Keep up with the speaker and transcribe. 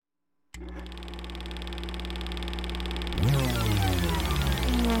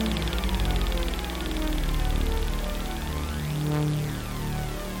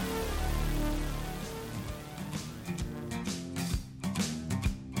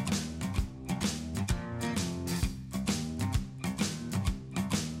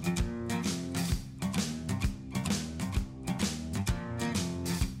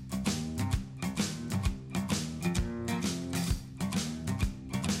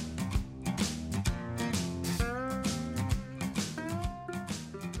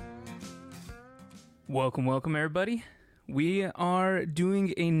Welcome, everybody. We are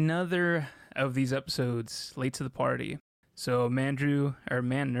doing another of these episodes late to the party. So,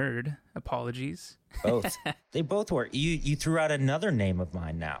 ManNerd, apologies. Both. They both were. You threw out another name of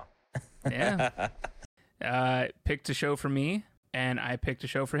mine now. Yeah. Picked a show for me, and I picked a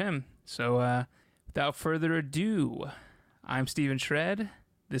show for him. So, without further ado, I'm StephenShred.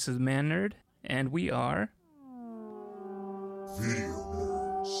 This is ManNerd, and we are Video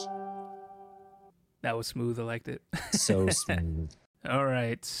nerds. That was smooth. I liked it. So smooth. All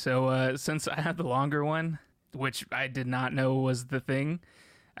right. So since I have the longer one, which I did not know was the thing,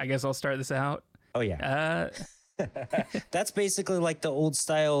 I guess I'll start this out. Oh, yeah. That's basically like the old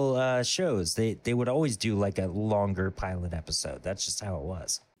style shows. They would always do like a longer pilot episode. That's just how it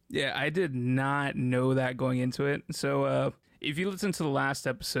was. Yeah, I did not know that going into it. So if you listen to the last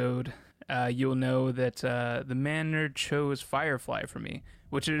episode, you'll know that the ManNerd chose Firefly for me,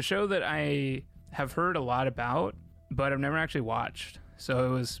 which is a show that I have heard a lot about, but I've never actually watched. So it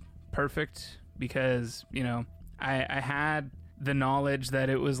was perfect because, you know, I had the knowledge that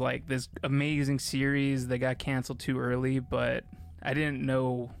it was like this amazing series that got canceled too early, but I didn't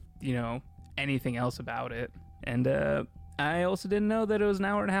know, you know, anything else about it. And I also didn't know that it was an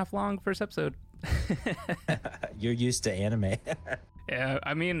hour and a half long first episode. You're used to anime. Yeah,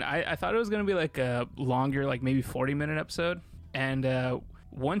 I mean, I thought it was going to be like a longer, like maybe 40-minute episode. And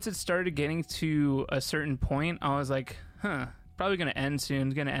once it started getting to a certain point, I was like, probably going to end soon.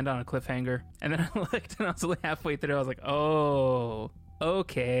 It's going to end on a cliffhanger. And then I looked and I was only halfway through. I was like, oh,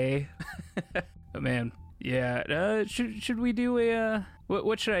 okay. But man, yeah. Should we do a...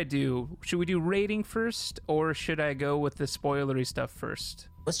 What should I do? Should we do rating first, or should I go with the spoilery stuff first?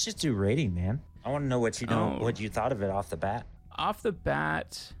 Let's just do rating, man. I want to know what you thought of it off the bat. Off the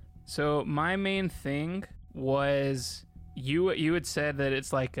bat, so my main thing was... You had said that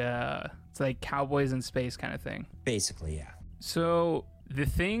it's like cowboys in space kind of thing. Basically, yeah. So the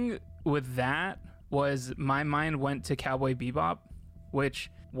thing with that was my mind went to Cowboy Bebop, which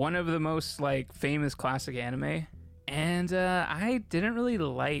one of the most like famous classic anime, and I didn't really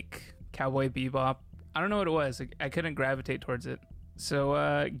like Cowboy Bebop. I don't know what it was. I couldn't gravitate towards it.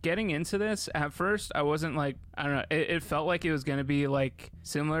 So getting into this, at first, I wasn't like, I don't know, it felt like it was going to be like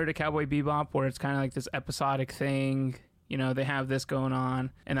similar to Cowboy Bebop, where it's kind of like this episodic thing. You know, they have this going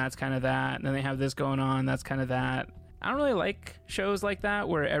on, and that's kind of that. And then they have this going on, that's kind of that. I don't really like shows like that,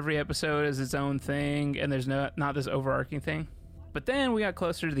 where every episode is its own thing, and there's not this overarching thing. But then we got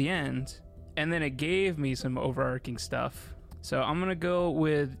closer to the end, and then it gave me some overarching stuff. So I'm going to go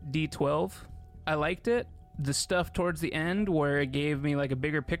with D12. I liked it. The stuff towards the end, where it gave me like a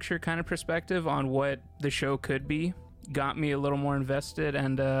bigger picture kind of perspective on what the show could be, got me a little more invested,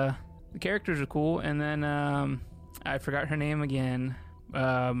 and the characters are cool. And then... I forgot her name again.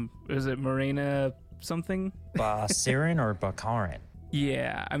 Was it Marina something? Basirin or Bakarin?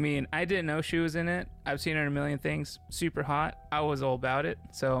 Yeah, I mean, I didn't know she was in it. I've seen her in a million things. Super hot. I was all about it.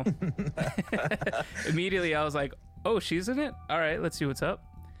 So immediately I was like, oh, she's in it? All right, let's see what's up.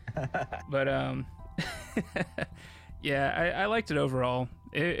 But yeah, I liked it overall.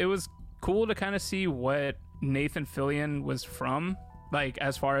 It was cool to kind of see what Nathan Fillion was from, like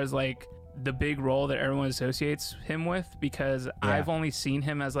as far as like the big role that everyone associates him with, because I've only seen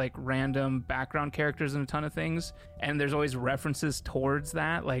him as like random background characters in a ton of things, and there's always references towards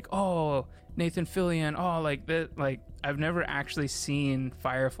that, like, oh, Nathan Fillion, oh, like that. Like, I've never actually seen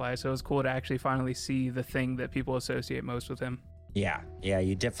Firefly, so it was cool to actually finally see the thing that people associate most with him. Yeah,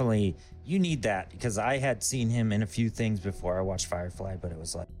 you need that, because I had seen him in a few things before I watched Firefly, but it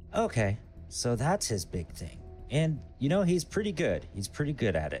was like, okay, so that's his big thing. And, you know, he's pretty good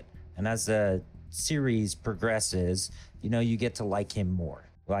at it. And as the series progresses, you know, you get to like him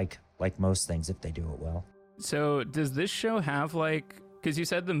more, like most things if they do it well. So does this show have like, because you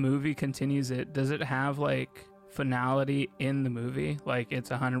said the movie continues it, does it have like finality in the movie? Like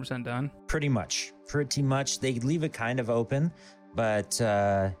it's 100% done? Pretty much. They leave it kind of open, but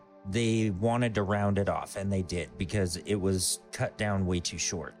they wanted to round it off, and they did, because it was cut down way too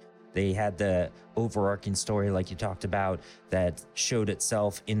short. They had the overarching story, like you talked about, that showed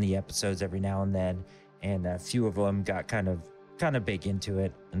itself in the episodes every now and then, and a few of them got kind of big into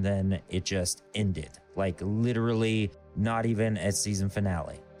it, and then it just ended. Like literally not even a season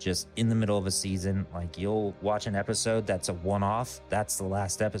finale, just in the middle of a season. Like you'll watch an episode that's a one-off, that's the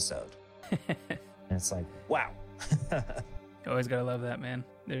last episode. And it's like, wow. You always gotta love that, man.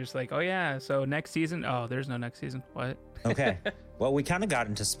 There's like, oh yeah, so next season? Oh, there's no next season. What? Okay. Well, we kind of got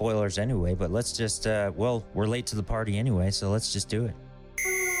into spoilers anyway, but let's just, we're late to the party anyway, so let's just do it.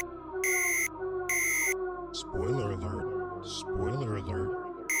 Spoiler alert. Spoiler alert.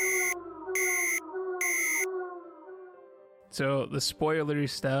 So the spoilery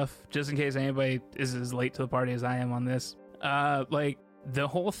stuff, just in case anybody is as late to the party as I am on this, like the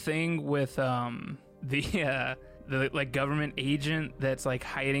whole thing with the like government agent that's like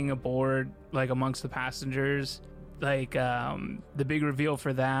hiding aboard like amongst the passengers, like the big reveal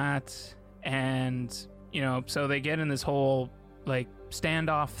for that, and so they get in this whole like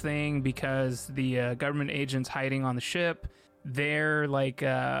standoff thing because the government agent's hiding on the ship. They're like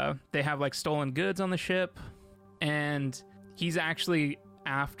they have like stolen goods on the ship, and he's actually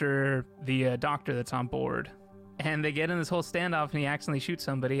after the doctor that's on board. And they get in this whole standoff, and he accidentally shoots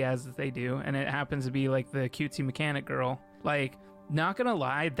somebody, as they do, and it happens to be like the cutesy mechanic girl. Like, not gonna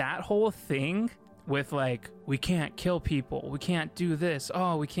lie, that whole thing with like, we can't kill people, we can't do this,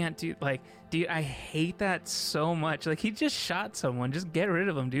 oh, we can't do, like, dude, I hate that so much. Like, he just shot someone, just get rid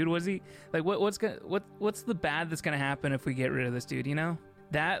of him, dude. Was he like, what's the bad that's gonna happen if we get rid of this dude?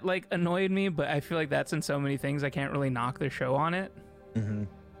 That like annoyed me, but I feel like that's in so many things I can't really knock their show on it. Mm-hmm.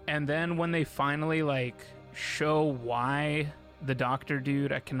 And then when they finally like show why the doctor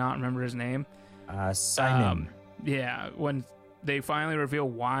dude, I cannot remember his name, Simon. Yeah, when they finally reveal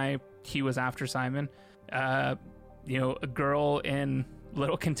why he was after Simon, a girl in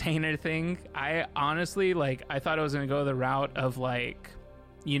little container thing, I honestly, like, I thought it was gonna go the route of like,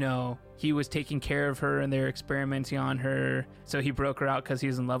 he was taking care of her and they're experimenting on her, so he broke her out because he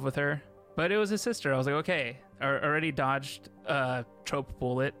was in love with her. But it was his sister. I was like, okay, already dodged a trope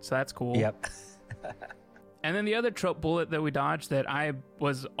bullet, so that's cool. Yep. And then the other trope bullet that we dodged that I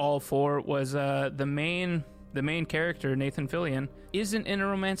was all for was the main character, Nathan Fillion, isn't in a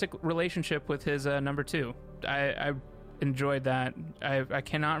romantic relationship with his number two. I enjoyed that. I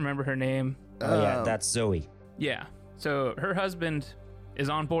cannot remember her name. Oh yeah, that's Zoe. Yeah. So her husband is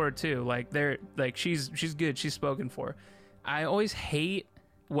on board too. Like they're like she's good. She's spoken for. I always hate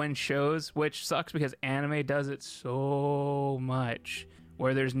when shows, which sucks because anime does it so much,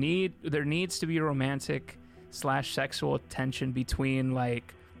 where there needs to be a romantic / sexual tension between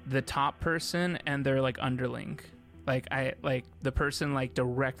like the top person and their like underling. Like the person like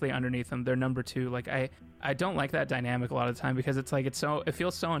directly underneath them, their number two. Like I don't like that dynamic a lot of the time because it's like it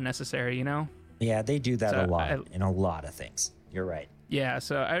feels so unnecessary, Yeah, they do that a lot in a lot of things. You're right. Yeah,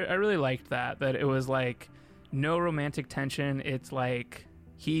 so I really liked that it was like no romantic tension. It's like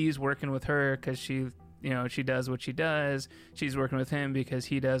he's working with her because she does what she does. She's working with him because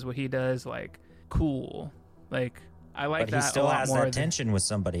he does what he does. Like, cool. Like, I like that. But he still has that tension with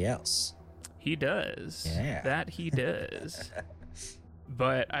somebody else. He does. Yeah. That he does.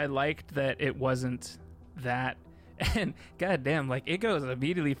 But I liked that it wasn't that. And goddamn, like, it goes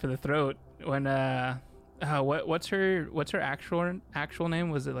immediately for the throat when what's her actual name?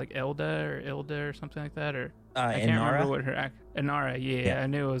 Was it like Elda or Ilda or something like that? Or I can't remember what her Inara. Yeah, I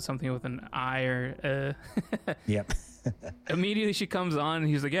knew it was something with an I or. Yep. Immediately she comes on and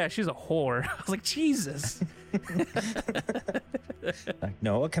he's like, yeah, she's a whore. I was like, Jesus. Like,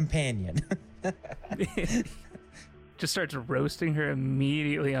 no, a companion. Just starts roasting her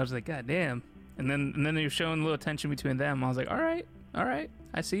immediately. I was like, God damn. And then they were showing a little tension between them. I was like, all right,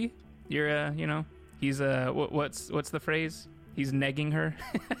 I see. You're he's what's the phrase? He's negging her.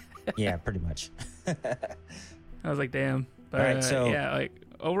 Yeah, pretty much. I was like, damn. But all right, so yeah, like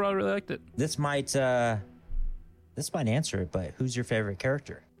overall I really liked it. This might answer it, but who's your favorite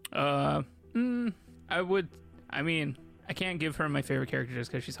character? I can't give her my favorite character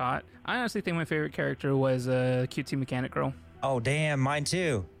just because she's hot. I honestly think my favorite character was cutesy mechanic girl. Oh, damn, mine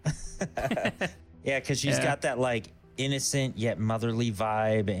too. Yeah, because she's got that like innocent yet motherly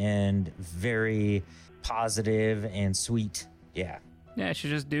vibe and very positive and sweet. Yeah. Yeah,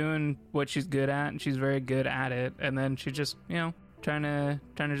 she's just doing what she's good at, and she's very good at it. And then she's just, trying to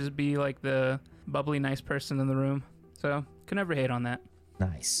just be like the bubbly, nice person in the room. So, can never hate on that.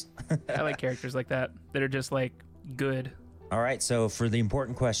 Nice. I like characters like that are just like good. All right, so for the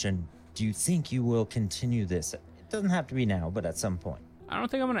important question, do you think you will continue this? It doesn't have to be now, but at some point. I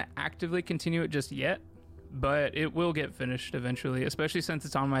don't think I'm going to actively continue it just yet, but it will get finished eventually, especially since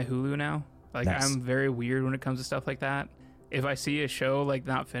it's on my Hulu now. Like, nice. I'm very weird when it comes to stuff like that. If I see a show like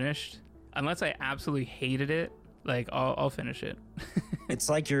not finished, unless I absolutely hated it, like I'll finish it. It's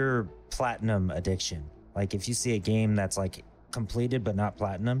like your platinum addiction. Like if you see a game that's like completed but not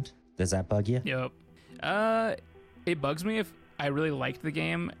platinumed, does that bug you? Yep. It bugs me if I really liked the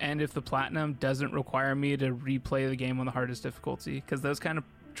game and if the platinum doesn't require me to replay the game on the hardest difficulty, because those kind of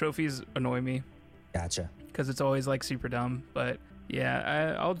trophies annoy me. Gotcha. Because it's always like super dumb. But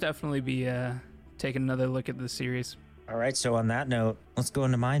yeah, I'll definitely be taking another look at the series. All right, so on that note, let's go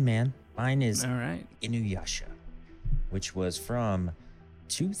into mine, man. Mine is all right. Inuyasha, which was from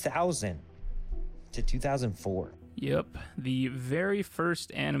 2000 to 2004. Yep, the very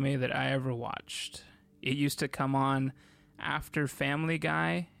first anime that I ever watched. It used to come on after Family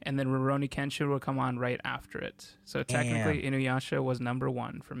Guy, and then Rurouni Kenshin would come on right after it. So technically, Inuyasha was number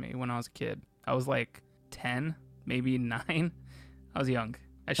one for me when I was a kid. I was like 10, maybe 9. I was young.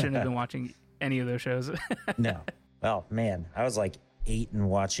 I shouldn't have been watching any of those shows. No. Well, man, I was like 8 and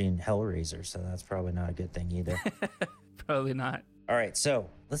watching Hellraiser, so that's probably not a good thing either. Probably not. All right, so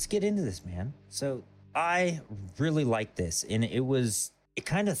let's get into this, man. So I really like this, and it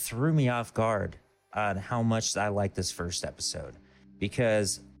kind of threw me off guard on how much I like this first episode,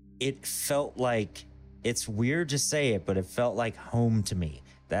 because it felt like, it's weird to say it, but it felt like home to me.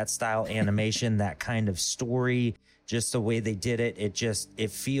 That style animation, that kind of story, just the way they did it,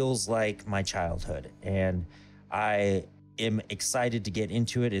 it feels like my childhood. And I am excited to get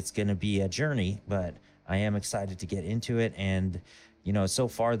into it. It's going to be a journey, but I am excited to get into it. And, you know, so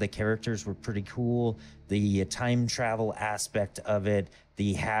far the characters were pretty cool. The time travel aspect of it,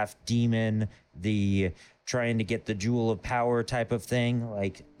 the half demon, the trying to get the jewel of power type of thing.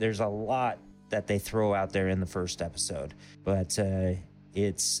 Like, there's a lot that they throw out there in the first episode, but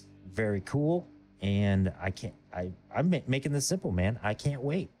it's very cool. And I'm making this simple, man. I can't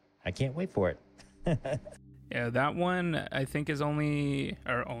wait for it. Yeah, that one I think is only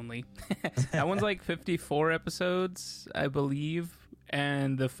that one's like 54 episodes, I believe,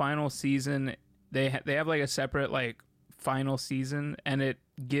 and the final season they have like a separate like final season, and it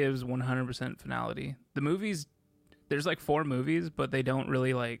gives 100% finality. The movies, there's like 4 movies, but they don't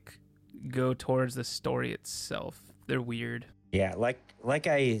really like go towards the story itself. They're weird. Yeah, like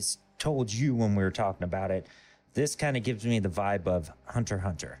I told you when we were talking about it, this kind of gives me the vibe of Hunter x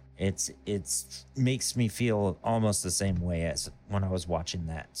Hunter. It's makes me feel almost the same way as when I was watching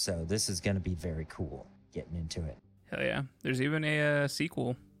that. So this is going to be very cool getting into it. Hell yeah. There's even a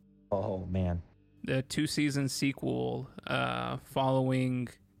sequel. Oh, man. The 2-season sequel following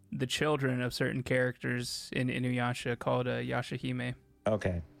the children of certain characters in Inuyasha called Yashahime.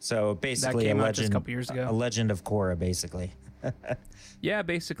 Okay. So basically that came out just a couple years ago. A legend of Korra, basically. Yeah,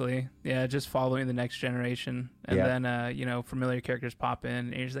 basically. Yeah, just following the next generation. And then, familiar characters pop in,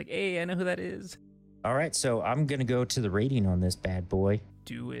 and you're just like, hey, I know who that is. All right, so I'm going to go to the rating on this bad boy.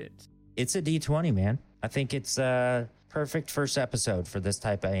 Do it. It's a D20, man. I think it's a perfect first episode for this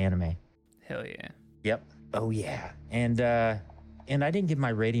type of anime. Hell yeah. Yep. Oh, yeah. And I didn't give my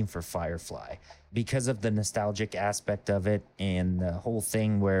rating for Firefly because of the nostalgic aspect of it and the whole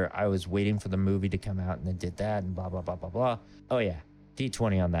thing where I was waiting for the movie to come out and then did that and blah, blah, blah, blah, blah. Oh, yeah.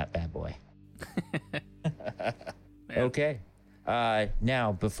 D20 on that bad boy. Okay.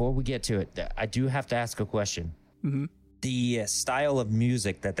 Now, before we get to it, I do have to ask a question. Mm-hmm. The style of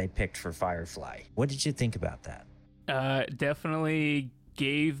music that they picked for Firefly, what did you think about that? It definitely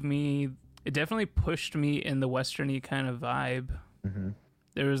pushed me in the westerny kind of vibe. Mm-hmm.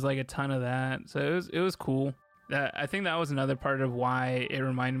 There was like a ton of that, so it was cool. I think that was another part of why it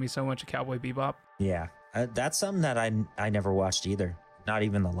reminded me so much of Cowboy Bebop. Yeah, that's something that I never watched either. Not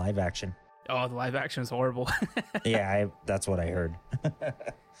even the live action. Oh, the live action is horrible. Yeah, that's what I heard.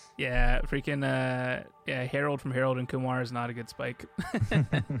 Yeah, freaking Harold from Harold and Kumar is not a good Spike.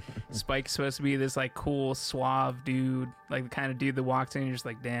 Spike's supposed to be this like cool, suave dude, like the kind of dude that walks in and you're just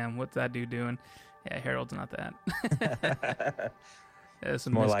like, damn, what's that dude doing? Yeah, Harold's not that.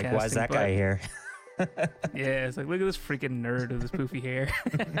 More like, why is that guy here? Yeah, it's like, look at this freaking nerd with his poofy hair.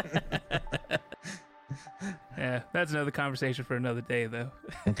 Yeah, that's another conversation for another day, though.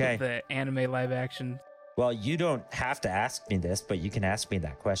 Okay. The anime live action. Well, you don't have to ask me this, but you can ask me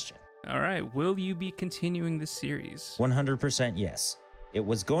that question. All right. Will you be continuing this series? 100% yes. It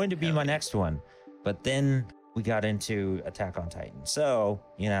was going to be my next one, but then we got into Attack on Titan. So,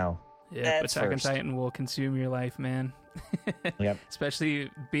 yeah, Attack on Titan will consume your life, man. Yep.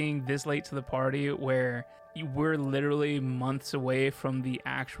 Especially being this late to the party where we're literally months away from the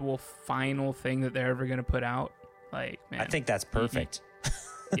actual final thing that they're ever going to put out. Like, man, I think that's perfect.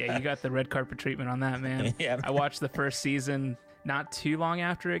 Yeah, you got the red carpet treatment on that, man. Yeah. I watched the first season not too long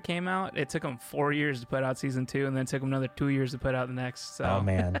after it came out. It took them 4 years to put out season 2, and then it took them another 2 years to put out the next. So. Oh,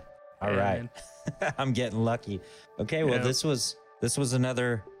 man. All right. I'm getting lucky. Okay, well, this was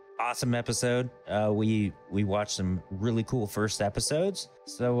another awesome episode. We watched some really cool first episodes.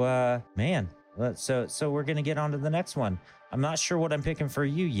 So, man, so we're going to get on to the next one. I'm not sure what I'm picking for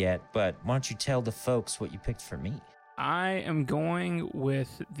you yet, but why don't you tell the folks what you picked for me? I am going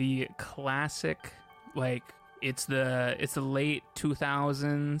with the classic, like it's the late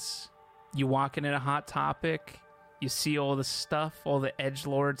 2000s. You walk in at a Hot Topic, you see all the stuff, all the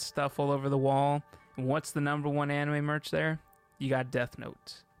edgelord stuff all over the wall. And what's the number one anime merch there? You got Death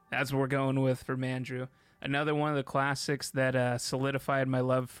Note. That's what we're going with for Mandrew. Another one of the classics that solidified my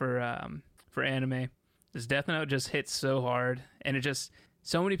love for anime. This Death Note just hits so hard, and it just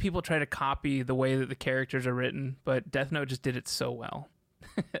so many people try to copy the way that the characters are written, but Death Note just did it so well.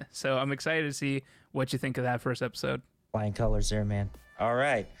 So I'm excited to see what you think of that first episode. Flying colors there, man. All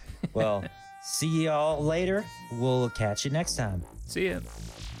right. Well, see y'all later. We'll catch you next time. See ya.